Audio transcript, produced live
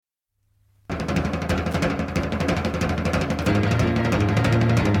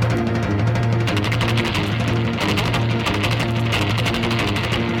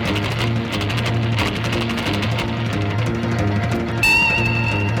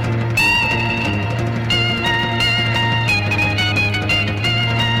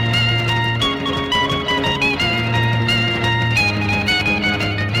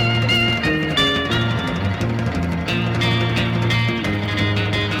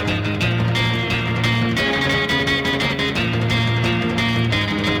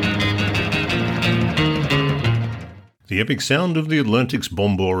epic sound of the Atlantic's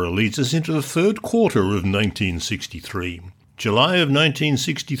Bombora leads us into the third quarter of 1963. July of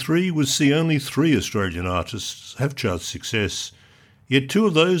 1963 would see only 3 Australian artists have chart success, yet 2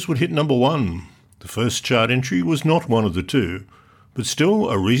 of those would hit number 1. The first chart entry was not one of the 2, but still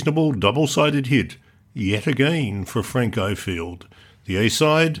a reasonable double-sided hit, yet again for Frank Ifield. The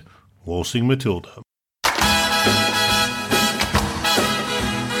A-side, Waltzing Matilda.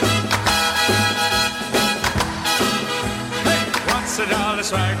 $1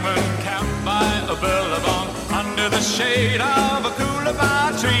 swagman camped by a billabong under the shade of a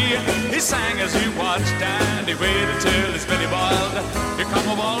coolabah tree. He sang as he watched and he waited till his belly boiled. Here come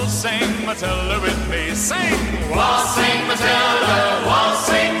a waltzing Matilda with me. Sing! Waltzing Matilda,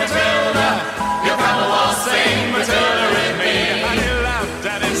 waltzing Matilda. Here come a waltzing Matilda with me. And he laughed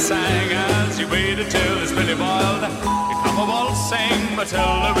and he sang as he waited till his belly boiled. Here come a waltzing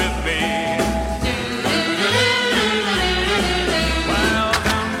Matilda with me.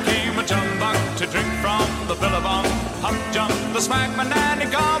 To drink from the billabong, up jumped the swagman and he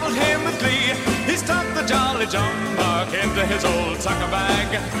gobbled him with glee. He stuffed the jolly jumbuck into his old tucker bag.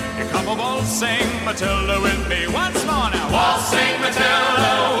 Here come a waltzing Matilda with me once more now. Waltzing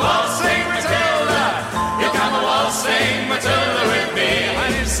Matilda, waltzing Matilda. Here come a waltzing Matilda with me.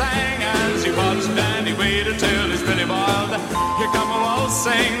 And he sang as he watched and he waited till his belly boiled. Here come a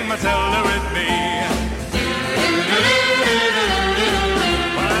waltzing Matilda with me.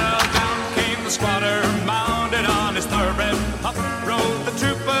 Squatter mounted on his thoroughbred, up rode the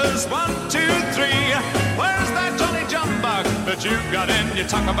troopers, 1, 2, 3. Where's that jolly jumbuck that you got in your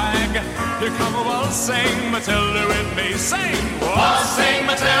tucker bag? Here come a waltzing Matilda with me. Sing! Waltzing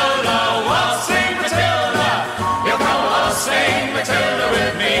Matilda, waltzing Matilda. Here come a waltzing Matilda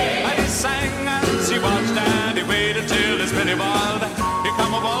with me. And he sang as he watched and he waited till his belly boiled. Here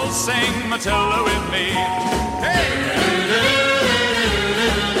come a waltzing Matilda with me. Hey!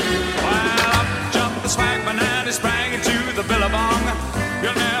 Swagman and he sprang into the billabong.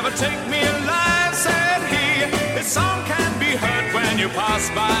 You'll never take me alive, said he. His song can't be heard when you pass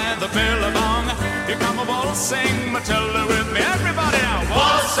by the billabong. Here come a waltzing Matilda with me. Everybody now.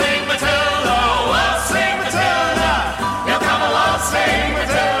 Waltzing Matilda, waltzing Matilda. Here come a waltzing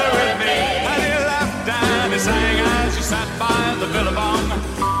Matilda with me. And he laughed and he sang as he sat by the billabong.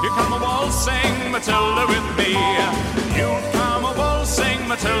 Here come a waltzing Matilda with me. You'll come a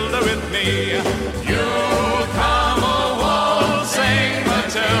waltzing Matilda with me. You'll come a waltzing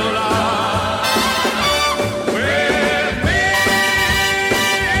Matilda with me.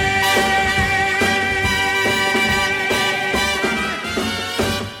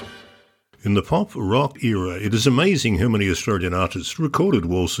 In the pop-rock era, it is amazing how many Australian artists recorded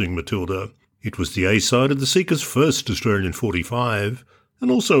Waltzing Matilda. It was the A-side of the Seekers' first Australian 45,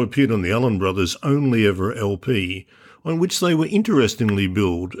 and also appeared on the Allen Brothers' only ever LP, on which they were interestingly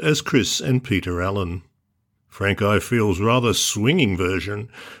billed as Chris and Peter Allen. Frank Ifield's rather swinging version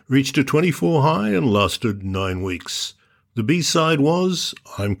reached a 24 high and lasted 9 weeks. The B-side was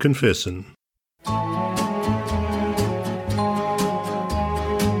I'm Confessin'.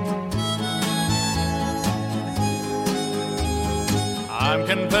 I'm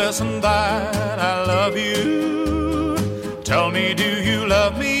confessing that I love you. Tell me, do you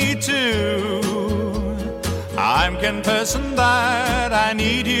love me too? I'm confessing that I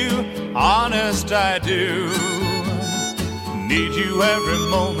need you, honest I do. Need you every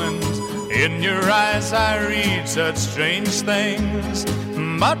moment, in your eyes I read such strange things,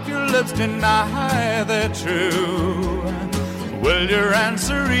 but your lips deny they're true. Will your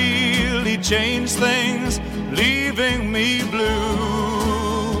answer really change things, leaving me blue?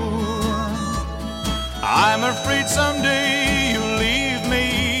 I'm afraid someday you'll leave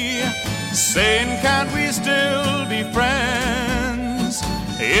me, saying can't we still be friends?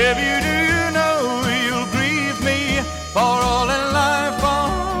 If you do, you know you'll grieve me, for all in life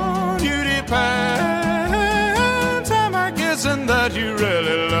on you depends. Am I guessing that you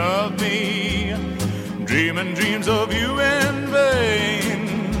really love me, dreaming dreams of you in vain?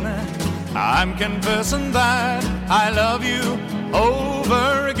 I'm confessing that I love you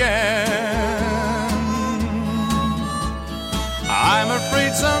over again. I'm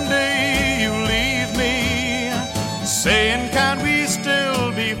afraid someday you'll leave me, saying can't we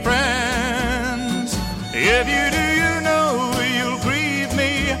still be friends? If you do, you know you'll grieve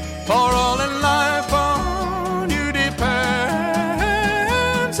me, for all in life on you depends.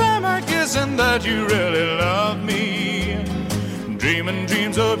 Am I guessing that you really love me, dreaming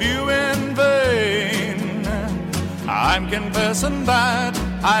dreams of you in vain? I'm confessing that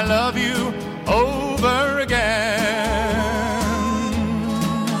I love you over again.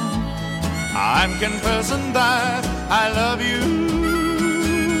 I'm confessing that I love you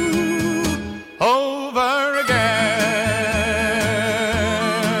over again.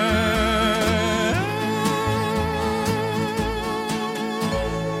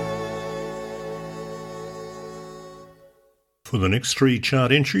 For the next 3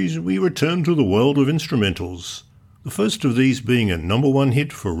 chart entries, we return to the world of instrumentals. The first of these being a number 1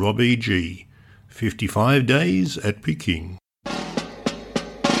 hit for Rob E.G., 55 Days at Peking.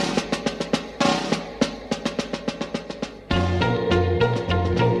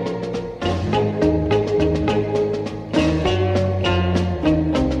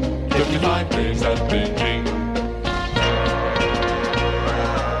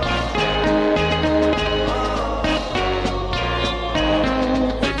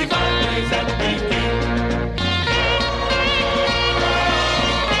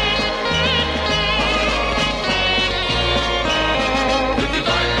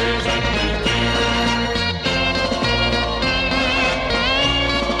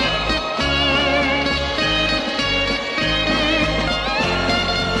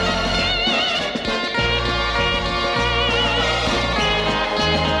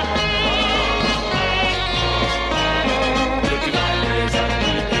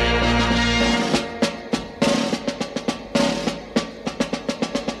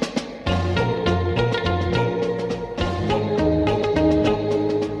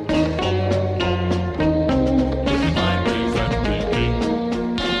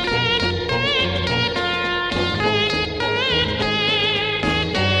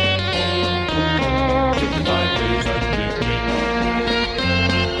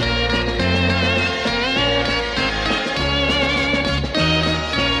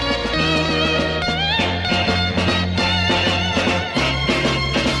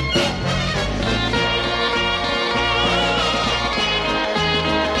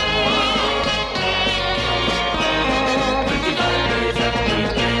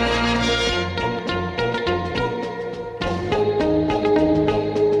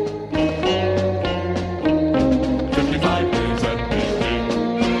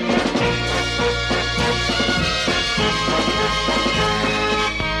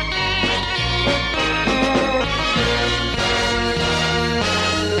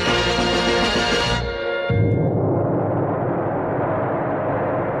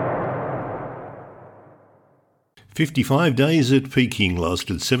 55 Days at Peking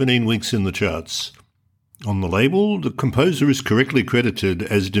lasted 17 weeks in the charts. On the label, the composer is correctly credited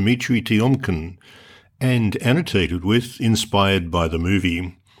as Dmitry Tiomkin and annotated with "inspired by the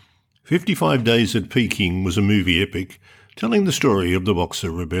movie." 55 Days at Peking was a movie epic telling the story of the Boxer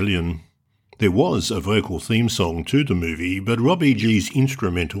Rebellion. There was a vocal theme song to the movie, but Rob E.G.'s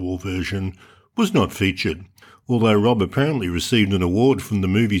instrumental version was not featured, although Rob apparently received an award from the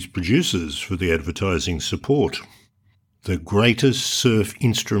movie's producers for the advertising support. The greatest surf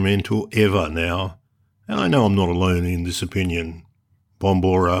instrumental ever now, and I know I'm not alone in this opinion.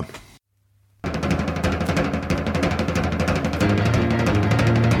 Bombora.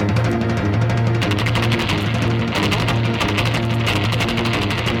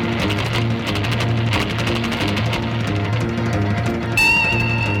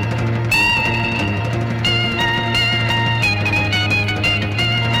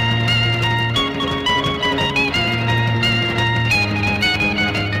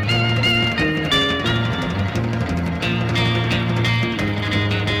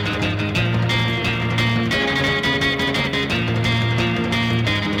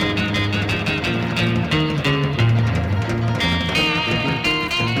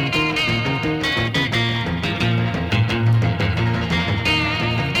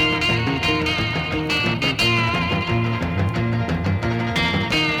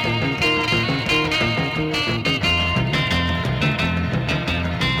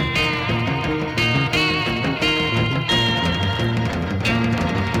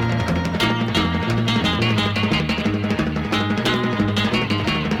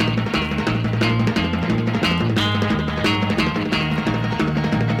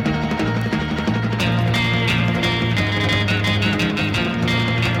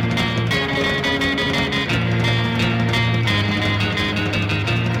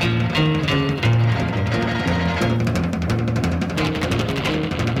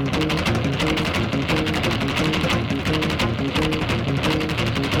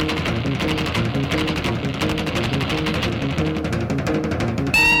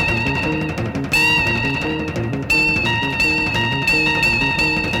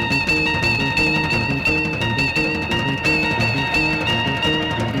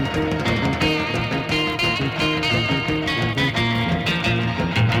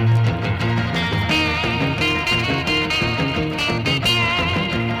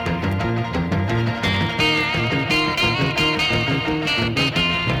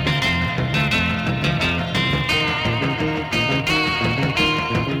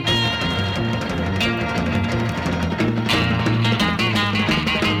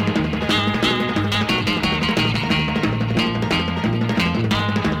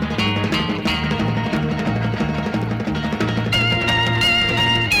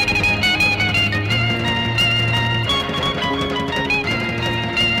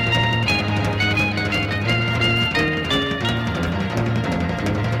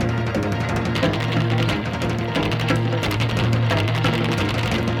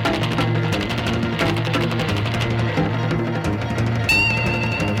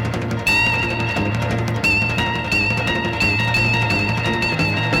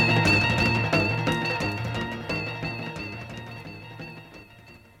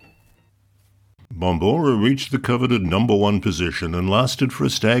 Bombora reached the coveted number 1 position and lasted for a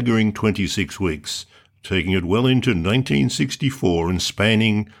staggering 26 weeks, taking it well into 1964 and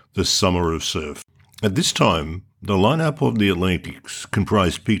spanning the summer of surf. At this time, the lineup of the Atlantics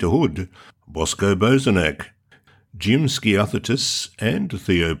comprised Peter Hood, Bosco Bozanak, Jim Skiathidis, and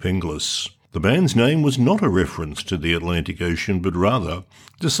Theo Penglis. The band's name was not a reference to the Atlantic Ocean, but rather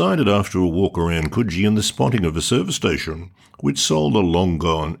decided after a walk around Coogee and the spotting of a service station, which sold a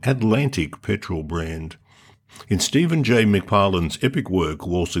long-gone Atlantic petrol brand. In Stephen J. McParland's epic work,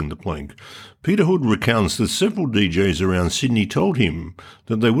 Waltzing the Plank, Peter Hood recounts that several DJs around Sydney told him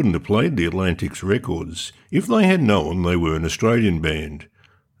that they wouldn't have played the Atlantic's records if they had known they were an Australian band.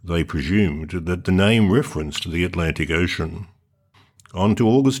 They presumed that the name referenced the Atlantic Ocean. On to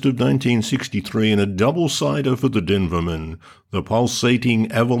August of 1963 and a double-sider for the Denvermen, the pulsating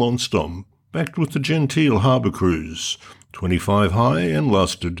Avalon Stomp, backed with the genteel Harbour Cruise, 25 high and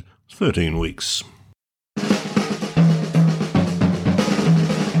lasted 13 weeks.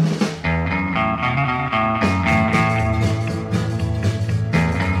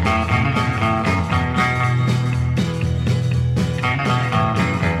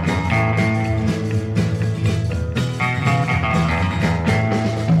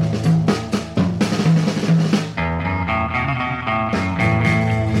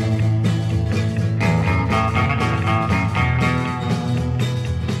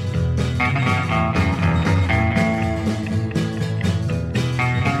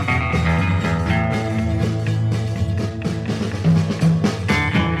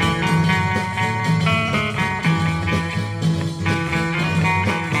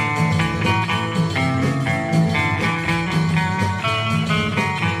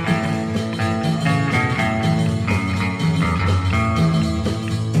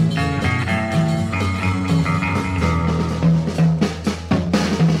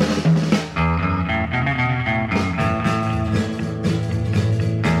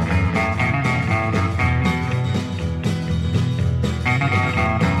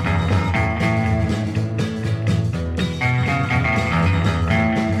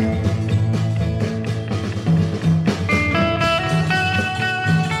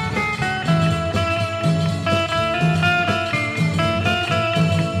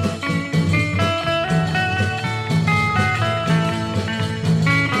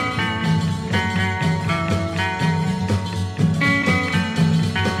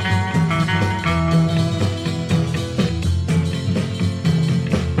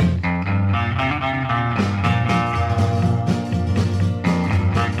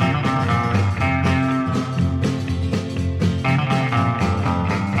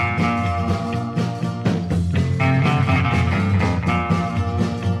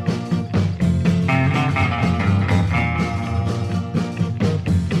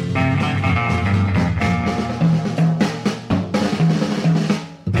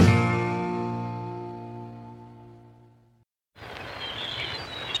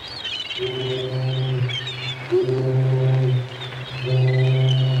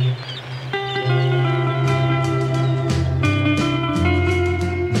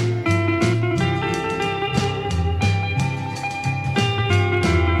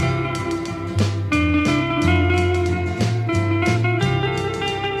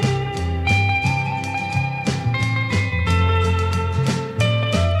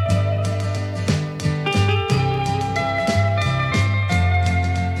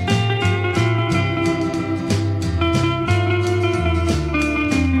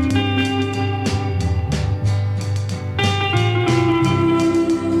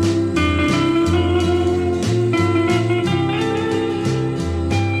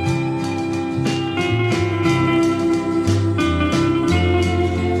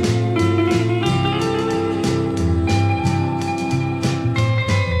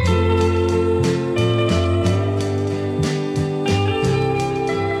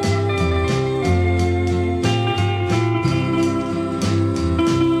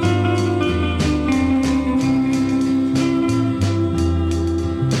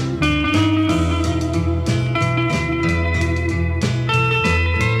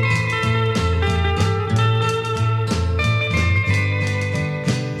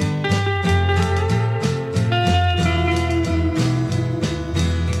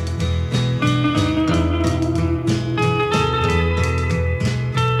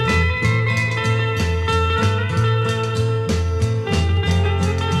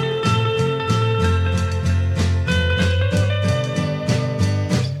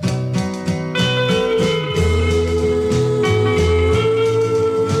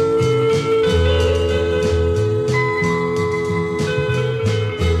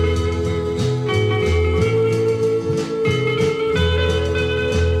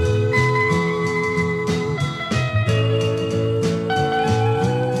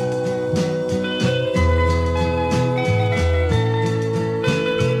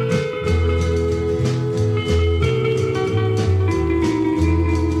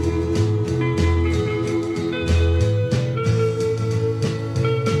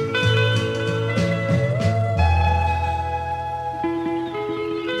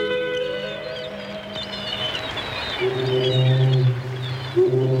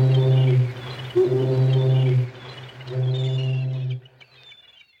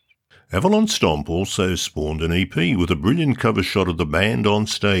 Avalon Stomp also spawned an EP with a brilliant cover shot of the band on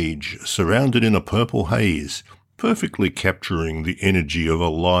stage, surrounded in a purple haze, perfectly capturing the energy of a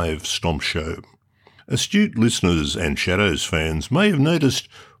live Stomp show. Astute listeners and Shadows fans may have noticed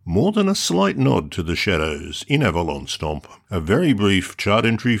more than a slight nod to the Shadows in Avalon Stomp. A very brief chart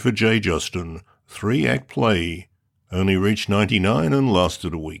entry for J. Justin, 3-act play, only reached 99 and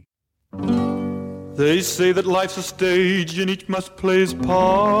lasted a week. They say that life's a stage and each must play his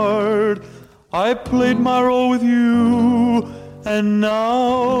part. I played my role with you, and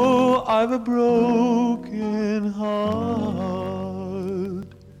now I've a broken heart.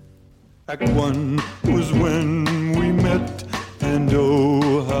 Act 1 was when we met, and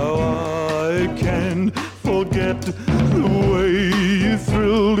oh, how I can forget the way you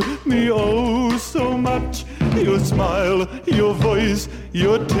thrilled me oh so much. Your smile, your voice,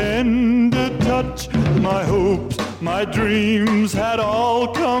 your tender touch. My hopes, my dreams had all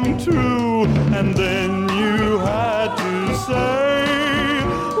come true. And then you had to say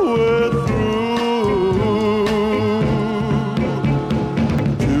we're through.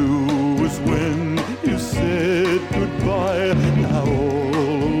 2 was when you said goodbye. Now all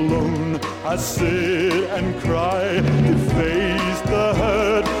alone I sit and cry to face the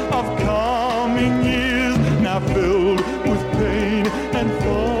hurt of coming years. Now filled with pain and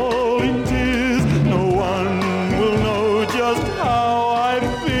falling tears, no one will know just how I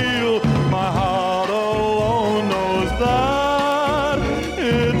feel. My heart alone knows that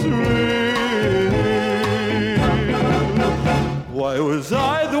it's real. Why was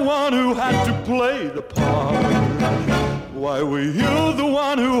I the one who had to play the part? Why were you the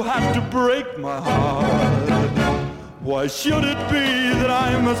one who had to break my heart? Why should it be that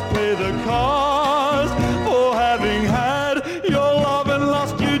I must pay the cost for having had your love and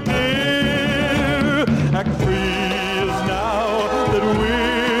lost you, dear? Act 3 is now that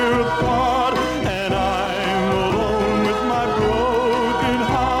we're apart, and I'm alone with my broken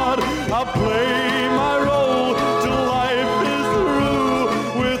heart. I'll play my role till life is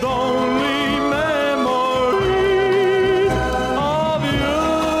through, with only memories of you.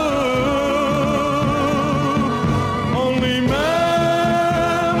 Only memories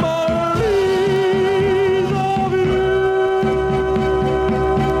of you.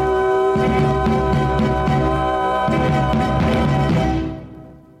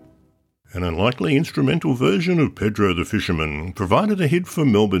 An unlikely instrumental version of Pedro the Fisherman provided a hit for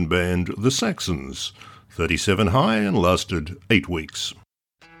Melbourne band The Saxons, 37 high and lasted 8 weeks.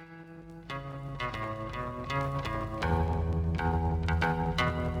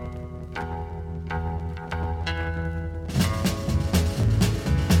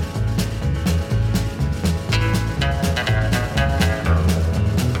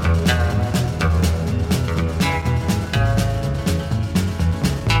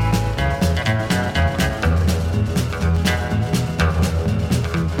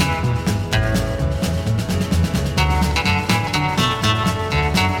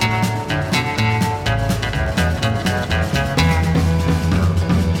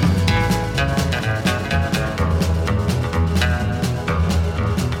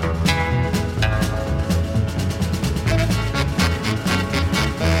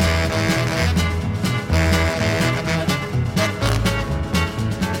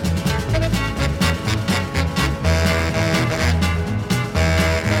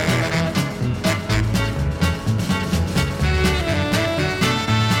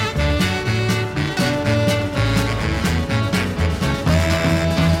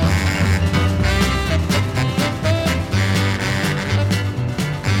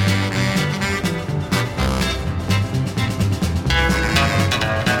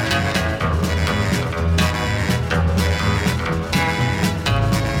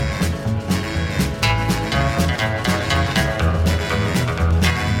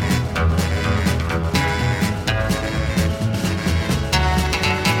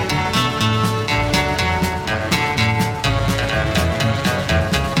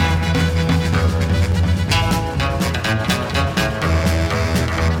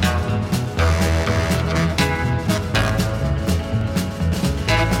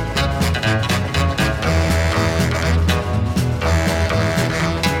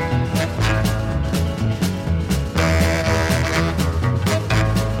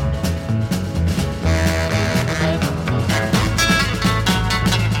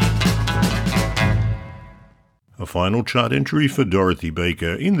 final chart entry for Dorothy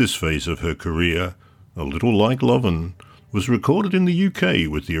Baker in this phase of her career, A Little Like Lovin', was recorded in the UK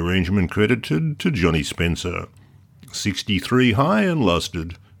with the arrangement credited to Johnny Spencer. 63 high and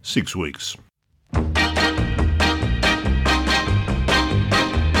lasted 6 weeks.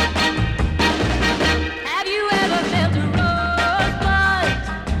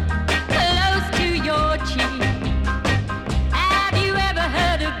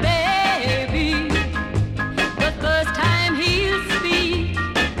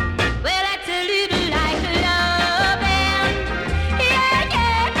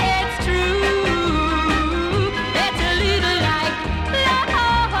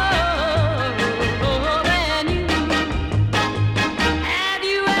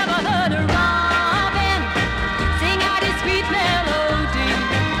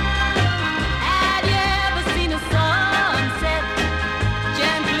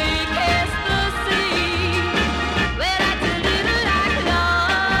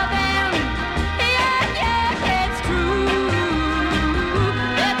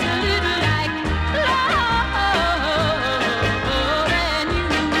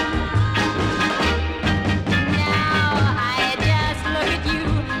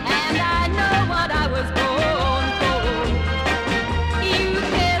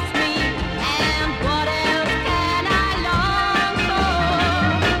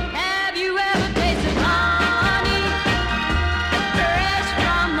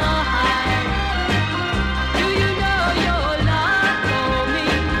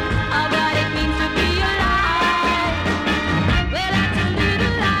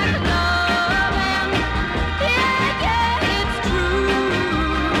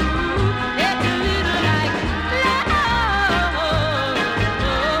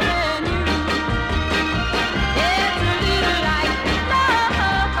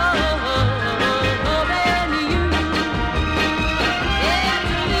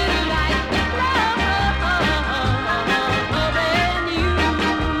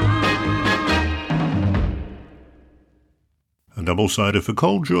 double-sider for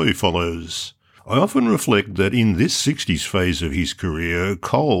Cole Joy follows. I often reflect that in this 60s phase of his career,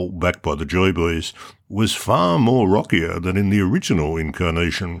 Cole, backed by the Joy Boys, was far more rockier than in the original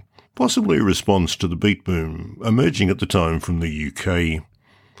incarnation, possibly a response to the beat boom emerging at the time from the UK.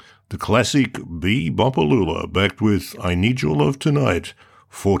 The classic Be-Bop-A-Lula backed with I Need Your Love Tonight,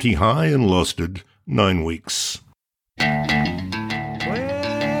 40 high and lasted 9 weeks. Well,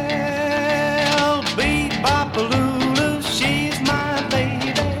 Be-Bop-A-Lula, she's my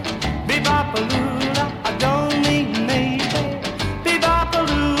baby. Be-Bop-A-Lula, I don't need maybe.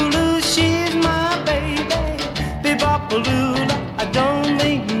 Be-Bop-A-Lula, she's my baby. Be-Bop-A-Lula, I don't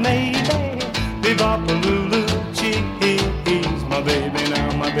need maybe. Be-Bop-A-Lula, she's my baby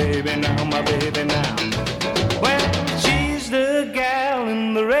now, my baby now, my baby now. Well, she's the gal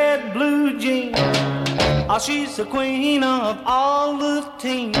in the red blue jeans. Oh, she's the queen of all the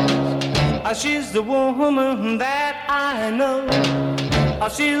teams. Oh, she's the woman that I know. Oh,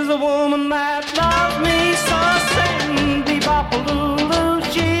 she's the woman that loves me so. Sing Be-Bop-A-Lula,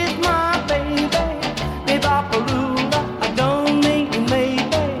 she's my baby. Be-Bop-A-Lula, I don't need you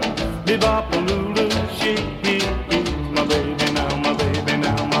maybe. Be-Bop-A-Lula, she is my baby now, my baby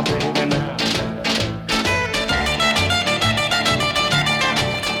now, my baby now.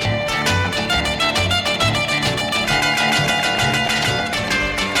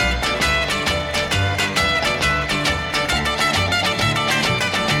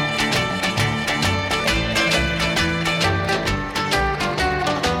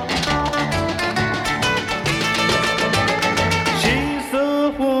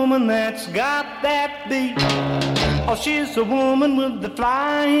 That's got that beat. Oh, she's a woman with the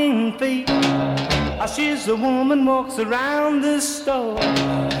flying feet. Oh, she's a woman walks around this store.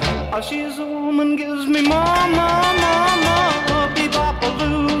 Oh, she's a woman gives me more, more, more, more.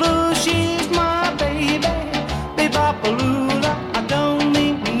 Be-Bop-A-Lula, she's my baby. Be-Bop-A-Lula, I don't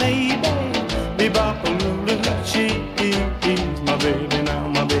need maybe. Be-Bop-A-Lula, she is my baby now,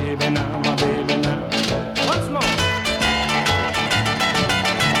 my baby now, my baby now. Once more.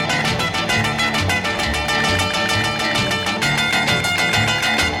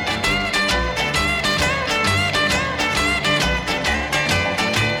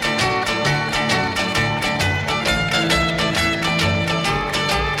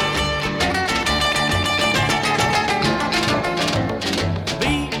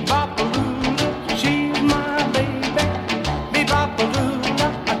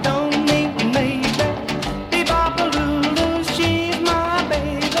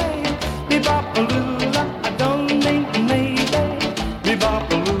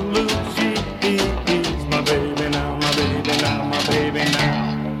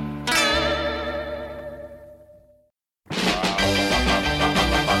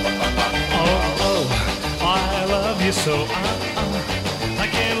 So I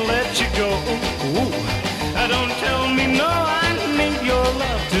can't let you go. Ooh, don't tell me no, I need your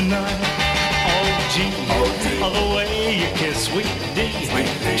love tonight. Oh gee, all the way you kiss sweet D,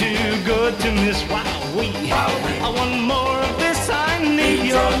 too good to miss. Wowee, I want more of this. I need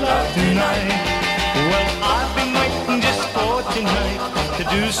your love tonight. Well, I've been waiting just for tonight to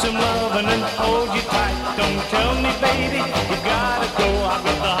do some loving and hold you tight. Don't tell me, baby, you gotta go. I've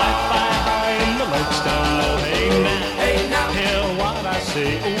got the high and the lights down low. Hey now, hear what I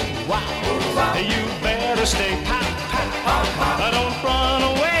say. Ooh, wow, you better stay. Pow, pow, pow. Don't run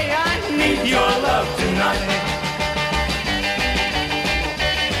away. I need your love tonight.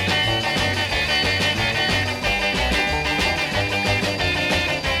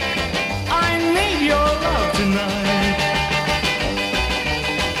 I need your love tonight.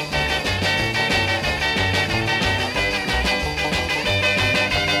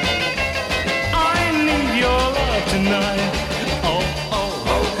 I need your love tonight. Oh,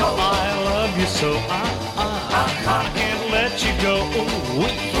 I love you so. I can't let you go.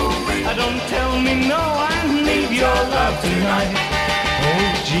 Ooh, don't tell me no. I need your love tonight.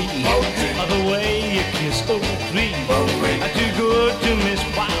 Oh, gee, the way you kiss. Oh, please, too good to miss.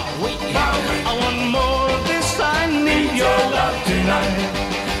 Wow, I want more of this. I need your love tonight.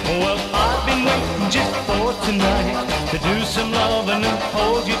 Well, I've been waiting just for tonight to do some loving and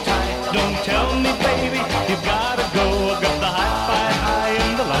hold you tight. Don't tell me, baby, you gotta go. I got the high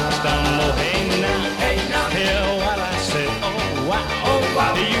and the lights down low. Hey now, hear what I say. Oh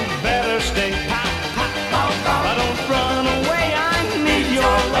wow, you better stay. I don't run away. I need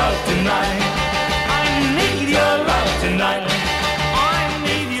your love tonight. I need your love tonight. I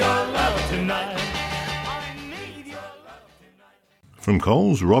need your love tonight. I need your love tonight. From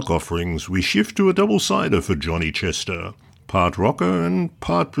Cole's rock offerings, we shift to a double-sider for Johnny Chester, part rocker and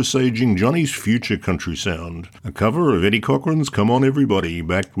part presaging Johnny's future country sound. A cover of Eddie Cochran's Come On Everybody,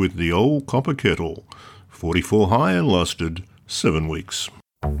 backed with the old copper kettle. 44 high and lasted 7 weeks.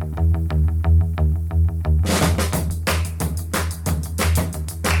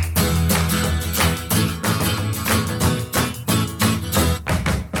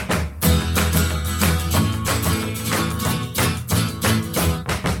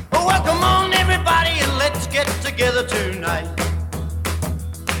 Tonight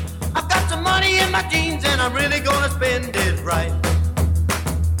I've got some money in my jeans and I'm really gonna spend it right.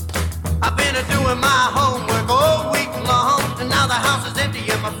 I've been doing my homework all week long, and now the house is empty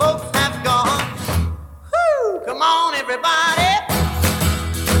and my folks have gone. Woo! Come on everybody.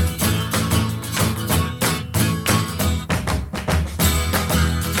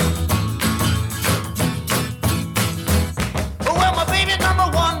 Well, my baby's number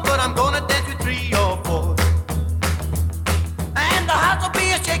one, but I'm gonna dance with 3 or 4.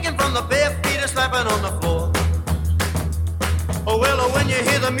 Shaking from the bare feet and slapping on the floor. Oh well, when you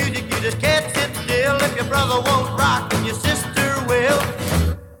hear the music you just can't sit still. If your brother won't rock and your sister will.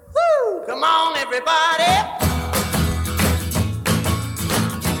 Woo! Come on everybody.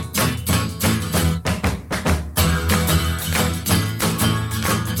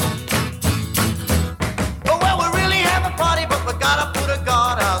 Oh well, we really have a party, but we gotta put a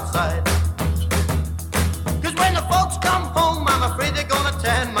guard outside. 'Cause when the folks come home, I'm afraid they're gonna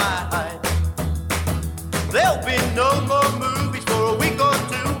tan my hide. There'll be no more movies for a week or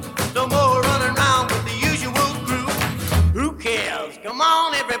 2. No more running around with the usual crew. Who cares? Come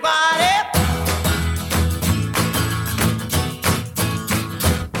on, everybody.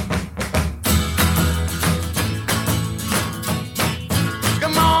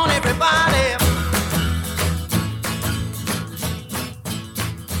 Come on, everybody.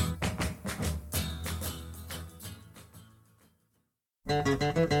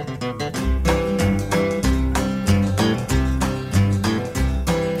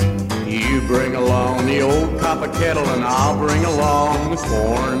 You bring along the old copper kettle and I'll bring along the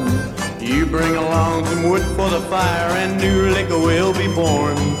corn. You bring along some wood for the fire and new liquor will be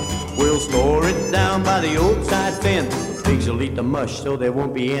born. We'll store it down by the old side fence. The pigs will eat the mush so there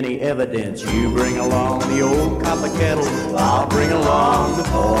won't be any evidence. You bring along the old copper kettle, I'll bring along the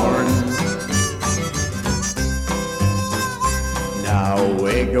corn. Now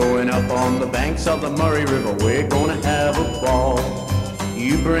we're going up on the banks of the Murray River, we're gonna have a ball.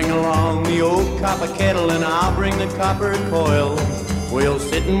 You bring along the old copper kettle and I'll bring the copper coil. We'll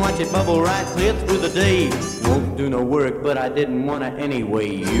sit and watch it bubble right clear through the day. Won't do no work, but I didn't want to anyway.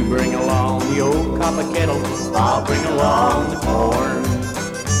 You bring along the old copper kettle, I'll bring along the corn.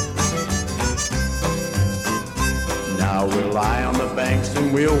 Now we'll lie on the banks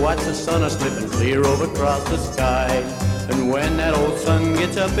and we'll watch the sun a-slipping clear over across the sky. And when that old sun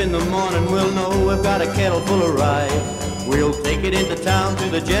gets up in the morning, we'll know we've got a kettle full of rye. We'll take it into town to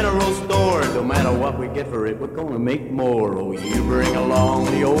the general store. No matter what we get for it, we're gonna make more. Oh, you bring along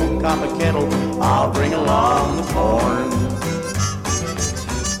the old copper kettle, I'll bring along the corn.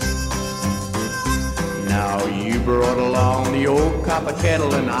 Now you brought along the old copper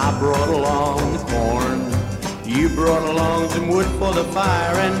kettle and I brought along the corn. You brought along some wood for the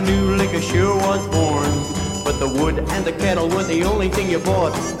fire and new liquor sure was born. But the wood and the kettle weren't the only thing you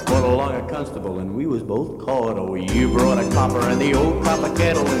bought. Brought along a constable and we was both caught. Oh, you brought a copper and the old copper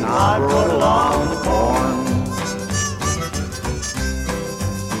kettle and I brought along the corn.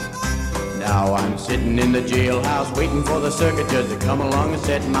 Now I'm sitting in the jailhouse waiting for the circuit judge to come along and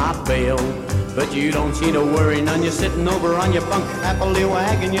set my bail. But you don't seem to worry none, you're sitting over on your bunk happily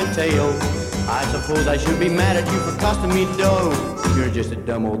wagging your tail. I suppose I should be mad at you for costing me dough. You're just a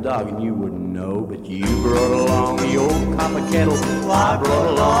dumb old dog and you wouldn't know. But you brought along the old copper kettle, I brought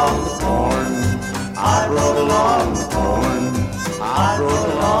along the corn. I brought along the corn. I brought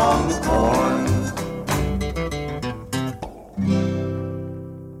along the corn.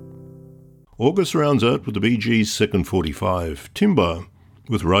 August rounds out with the Bee Gees' second 45, Timber,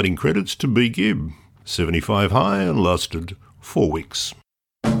 with writing credits to B. Gibb. 75 high and lasted 4 weeks.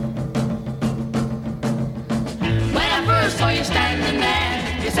 Saw you standing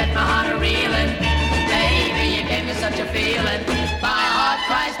there, you set my heart a-reeling. Baby, you gave me such a feeling. My heart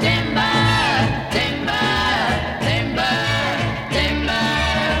cries timber, timber, timber, timber,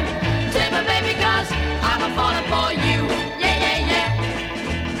 timber, baby, 'cause I'm a-falling for you. Yeah, yeah, yeah.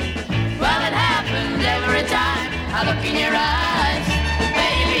 Well, it happens every time I look in your eyes.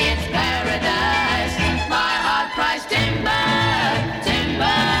 Baby, it's paradise. My heart cries timber,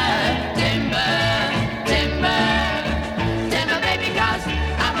 timber, timber, timber.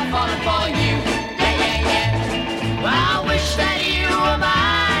 For you, yeah, yeah, yeah. Well, I wish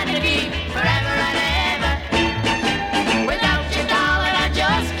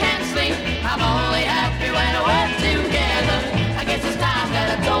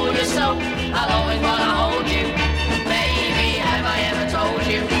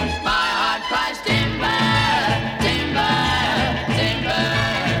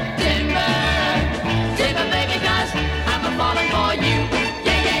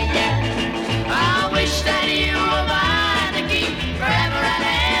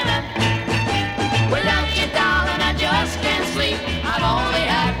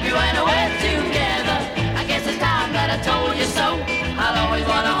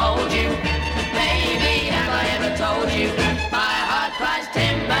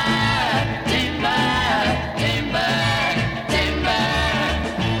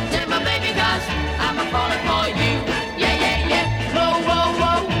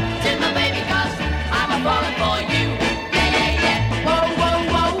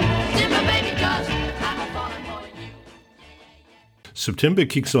September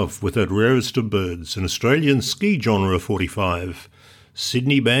kicks off with that rarest of birds, an Australian ski genre 45.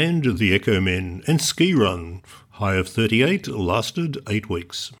 Sydney band The Echo Men and Ski Run, high of 38, lasted 8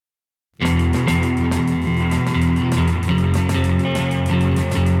 weeks.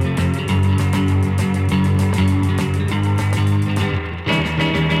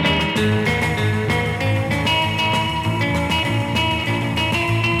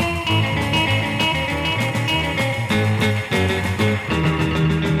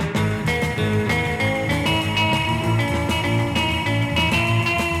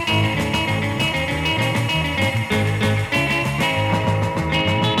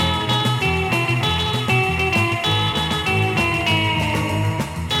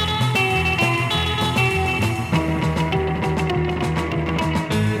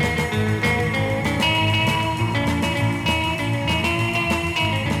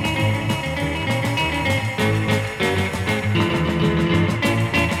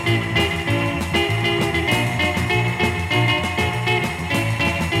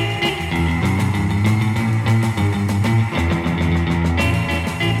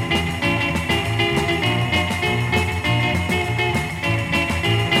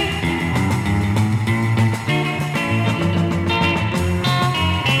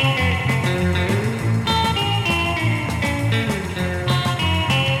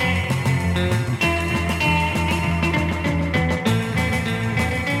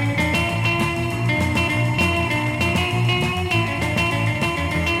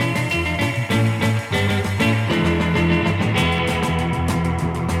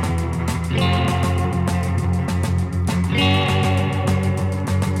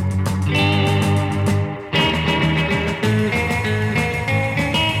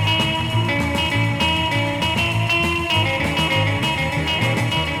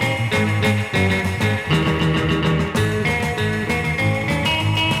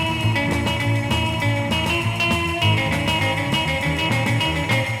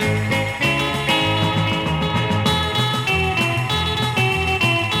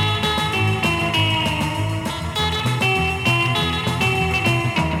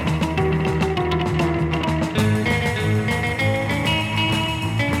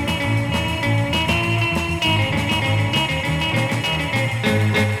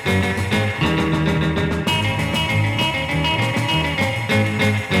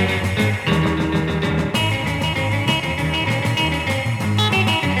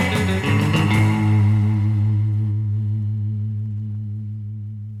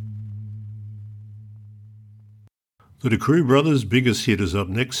 The DeCroo Brothers' biggest hit is up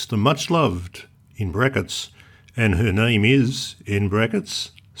next, the much-loved, in brackets, and her name is, in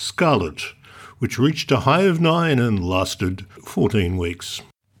brackets, Scarlet, which reached a high of 9 and lasted 14 weeks.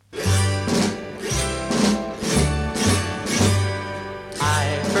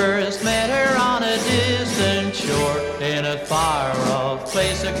 I first met her on a distant shore in a far-off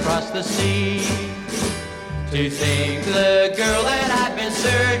place across the sea. To think the girl that I'd been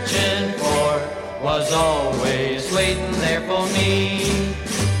searching for was always waiting there for me.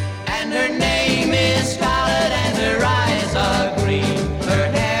 And her name is Scarlet and her eyes are green.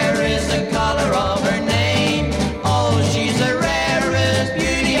 Her hair is the color of her name. Oh, she's the rarest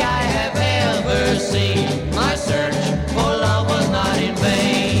beauty I have ever seen. My search for love was not in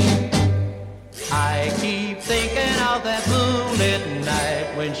vain. I keep thinking of that moonlit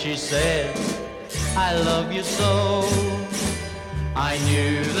night when she said, I love you so. I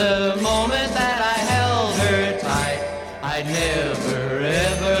knew the moment that I held her tight, I'd never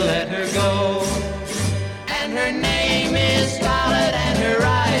ever let her go. And her name is Scarlet and her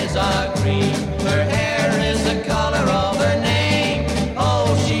eyes are green. Her hair is the color of her name.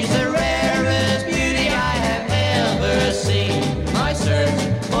 Oh, she's the rarest beauty I have ever seen. My search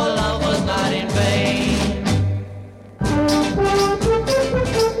for love was not in vain.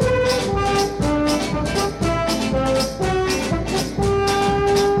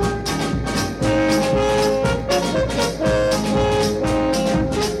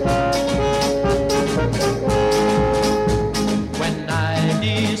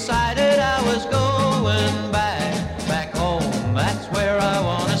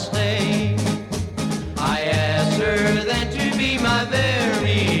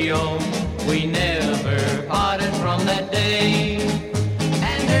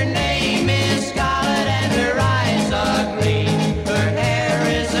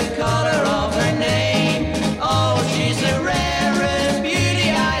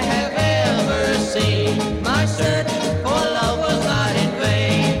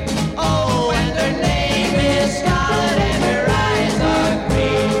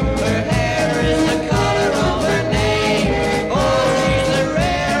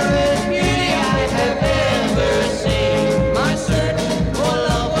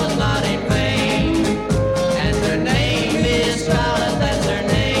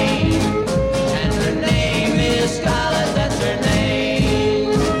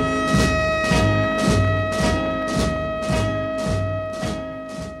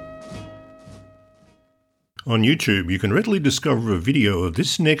 On YouTube, you can readily discover a video of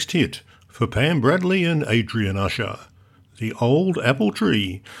this next hit for Pam Bradley and Adrian Usher. The Old Apple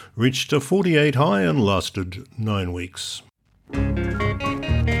Tree reached a 48 high and lasted 9 weeks.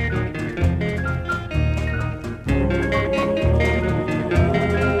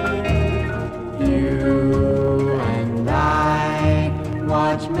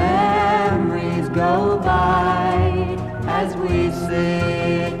 Watch memories go by as we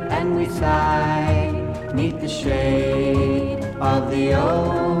sit and we sigh 'neath the shade of the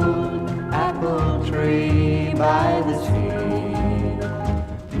old apple tree by the sea.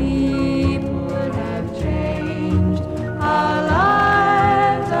 People have changed, our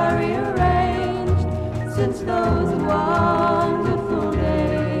lives are rearranged since those wonderful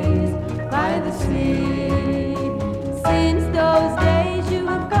days by the sea. Since those days you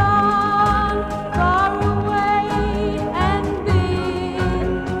have gone far away and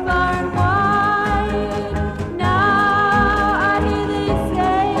been far and wide. Now I hear they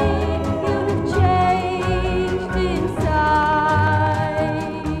say you have changed inside.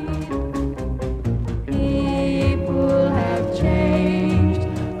 People have changed,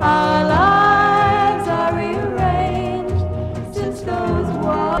 our lives are rearranged since those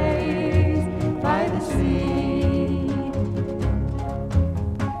days by the sea.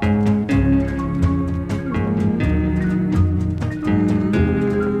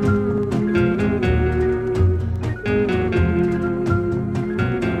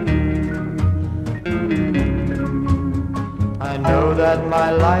 I know that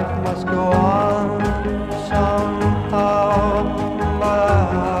my life must go on somehow, but I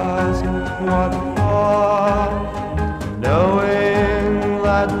ask what for, knowing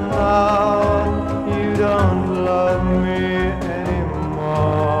that now you don't love me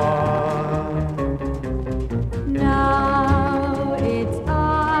anymore. Now it's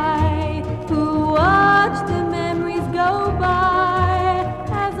I who watch the memories go by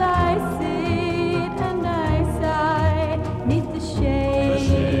as I sit and I sigh 'neath the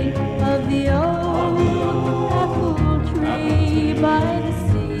shade of the old apple tree by the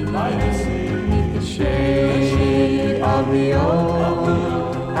sea. 'Neath the shade of the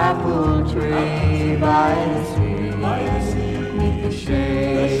old apple tree by the sea. 'Neath the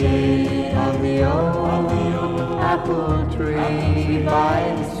shade of the old apple tree by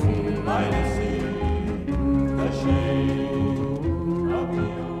the sea.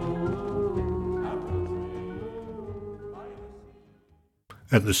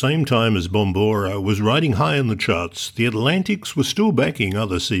 At the same time as Bombora was riding high in the charts, the Atlantics were still backing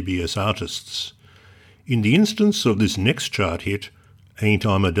other CBS artists. In the instance of this next chart hit, Ain't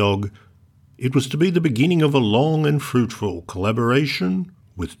I'm a Dog, it was to be the beginning of a long and fruitful collaboration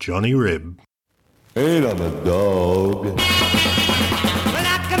with Johnny Reb. Ain't I'm a dog. Well,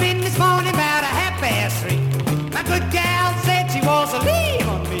 I come in this morning about 3:30. My good gal said she was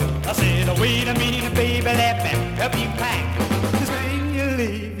leaving me. I said, oh, wait a minute, baby, let me help you pack. 'Cause when you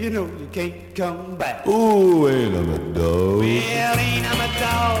leave, you know you can't come back. Ooh, ain't I'm a dog. Well, ain't I'm a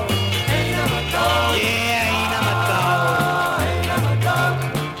dog. Ain't I'm a dog. Yeah, ain't I'm a dog. Ain't I'm a dog.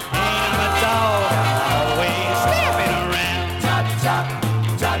 Ain't I'm a dog. Always stepping around. Chop, chop,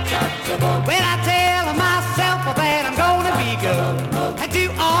 chop, chop, chop. When I tell myself that I'm gonna be good and do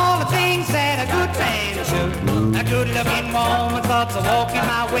all the things that a good man should. A good-looking woman thoughts are walking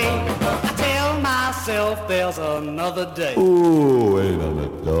my way. I tell myself there's another day. Ooh, ain't I'm a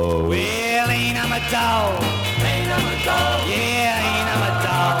dog. Well, ain't I'm a dog. Ain't I'm a dog. Yeah, ain't I'm a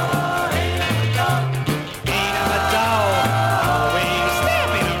dog. Ain't I'm a dog. Ain't I'm a dog. Always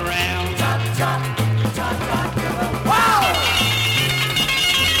stepping around. Chop, chop, chop, chop, chop. Wow!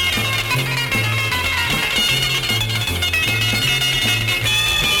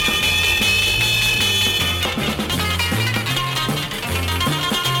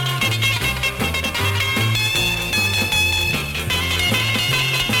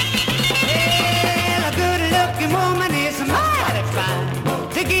 Well, a good-looking woman is mighty fine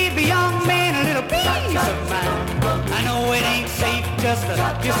to give a young man a little peace of mind. I know it ain't safe just to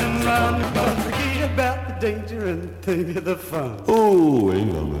kiss and run, but forget about the danger and think of the fun. Ooh,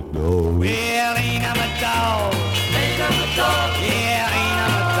 ain't I'm a dog. Well, ain't I'm a dog. Ain't I'm a dog. Yeah, ain't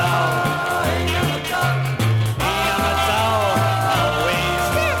I'm a dog. Ain't I'm a dog. Ain't I'm a dog. Always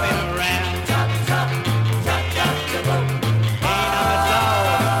stepping around. Chop, chop, chop, chop, chop. Ain't I'm a dog.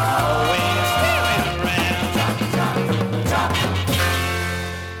 Always stepping around. Chop, chop, chop.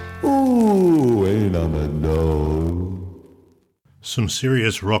 Ooh, ain't I'm a dog. Some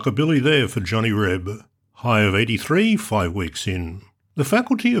serious rockabilly there for Johnny Reb. High of 83, 5 weeks in. The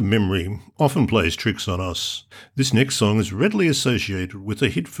faculty of memory often plays tricks on us. This next song is readily associated with a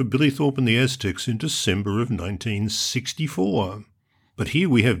hit for Billy Thorpe and the Aztecs in December of 1964. But here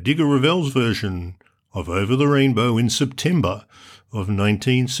we have Digger Revell's version of Over the Rainbow in September of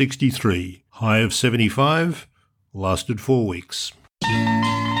 1963. High of 75, lasted 4 weeks.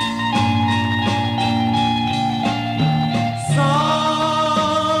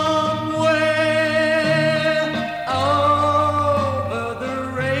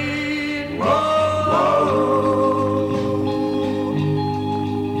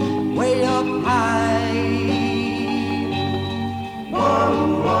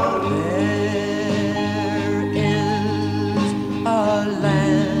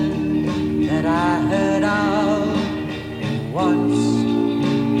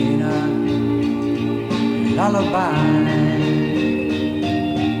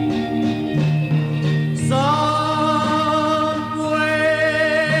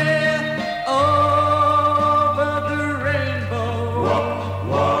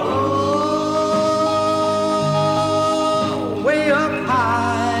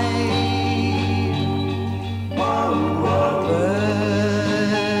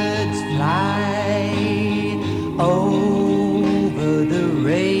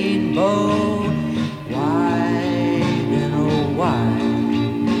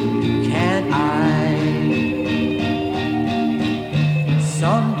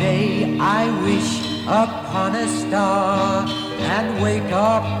 Upon a star and wake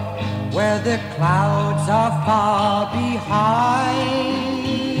up where the clouds are far behind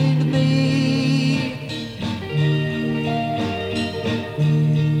me,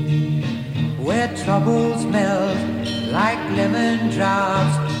 where troubles melt like lemon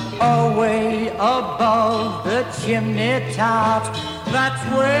drops away above the chimney tops. That's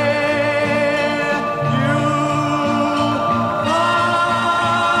where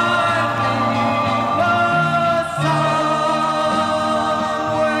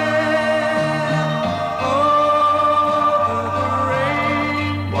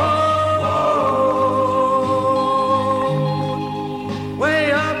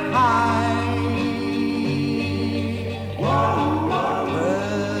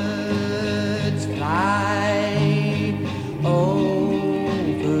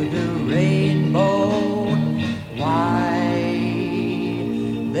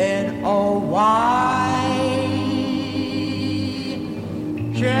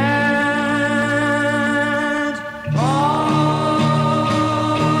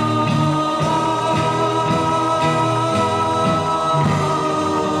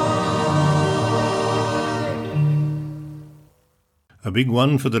A big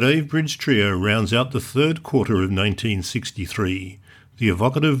one for the Dave Bridge Trio rounds out the third quarter of 1963. The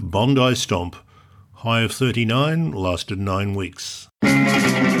evocative Bondi Stomp. High of 39, lasted 9 weeks.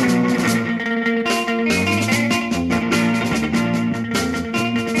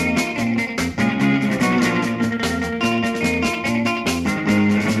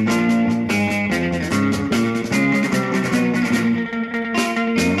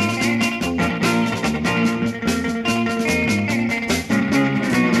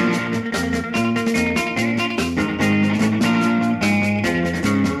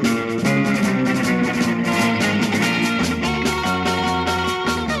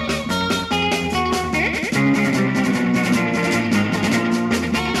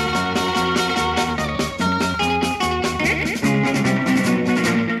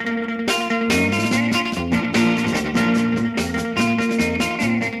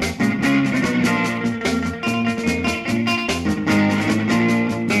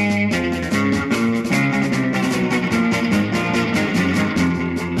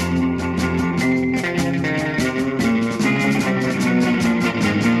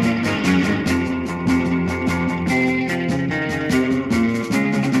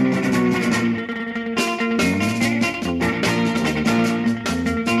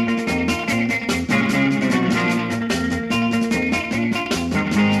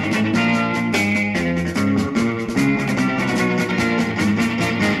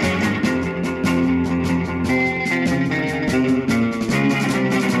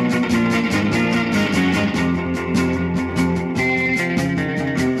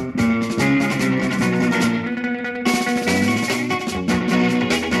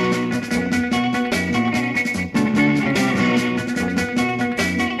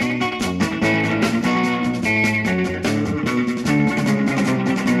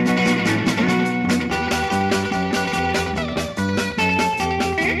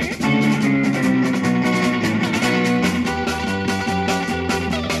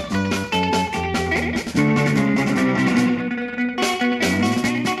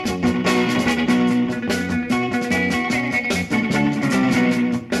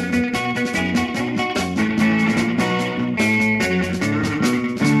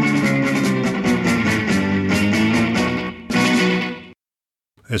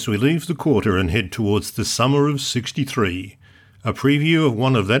 as we leave the quarter and head towards the summer of '63. A preview of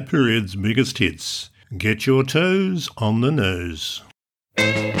one of that period's biggest hits. Get Your Toes on the Nose.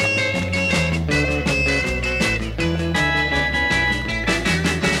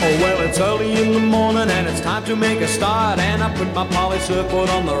 Oh, well, it's early in the morning and it's time to make a start. And I put my poly surfboard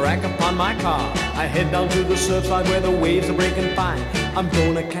on the rack upon my car. I head down to the surfside where the waves are breaking fine. I'm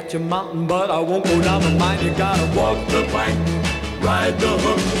gonna catch a mountain, but I won't go down the mine. You gotta walk the plank, ride the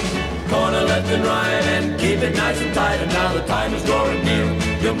hook, corner left and right, and keep it nice and tight. And now the time is drawing near.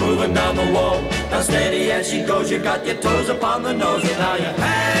 You're moving down the wall. Now steady as she goes. You got your toes upon the nose, and now you're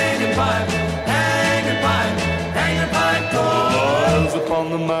hanging pipe, hanging pipe, hanging pipe. Toes upon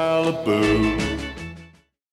the Malibu.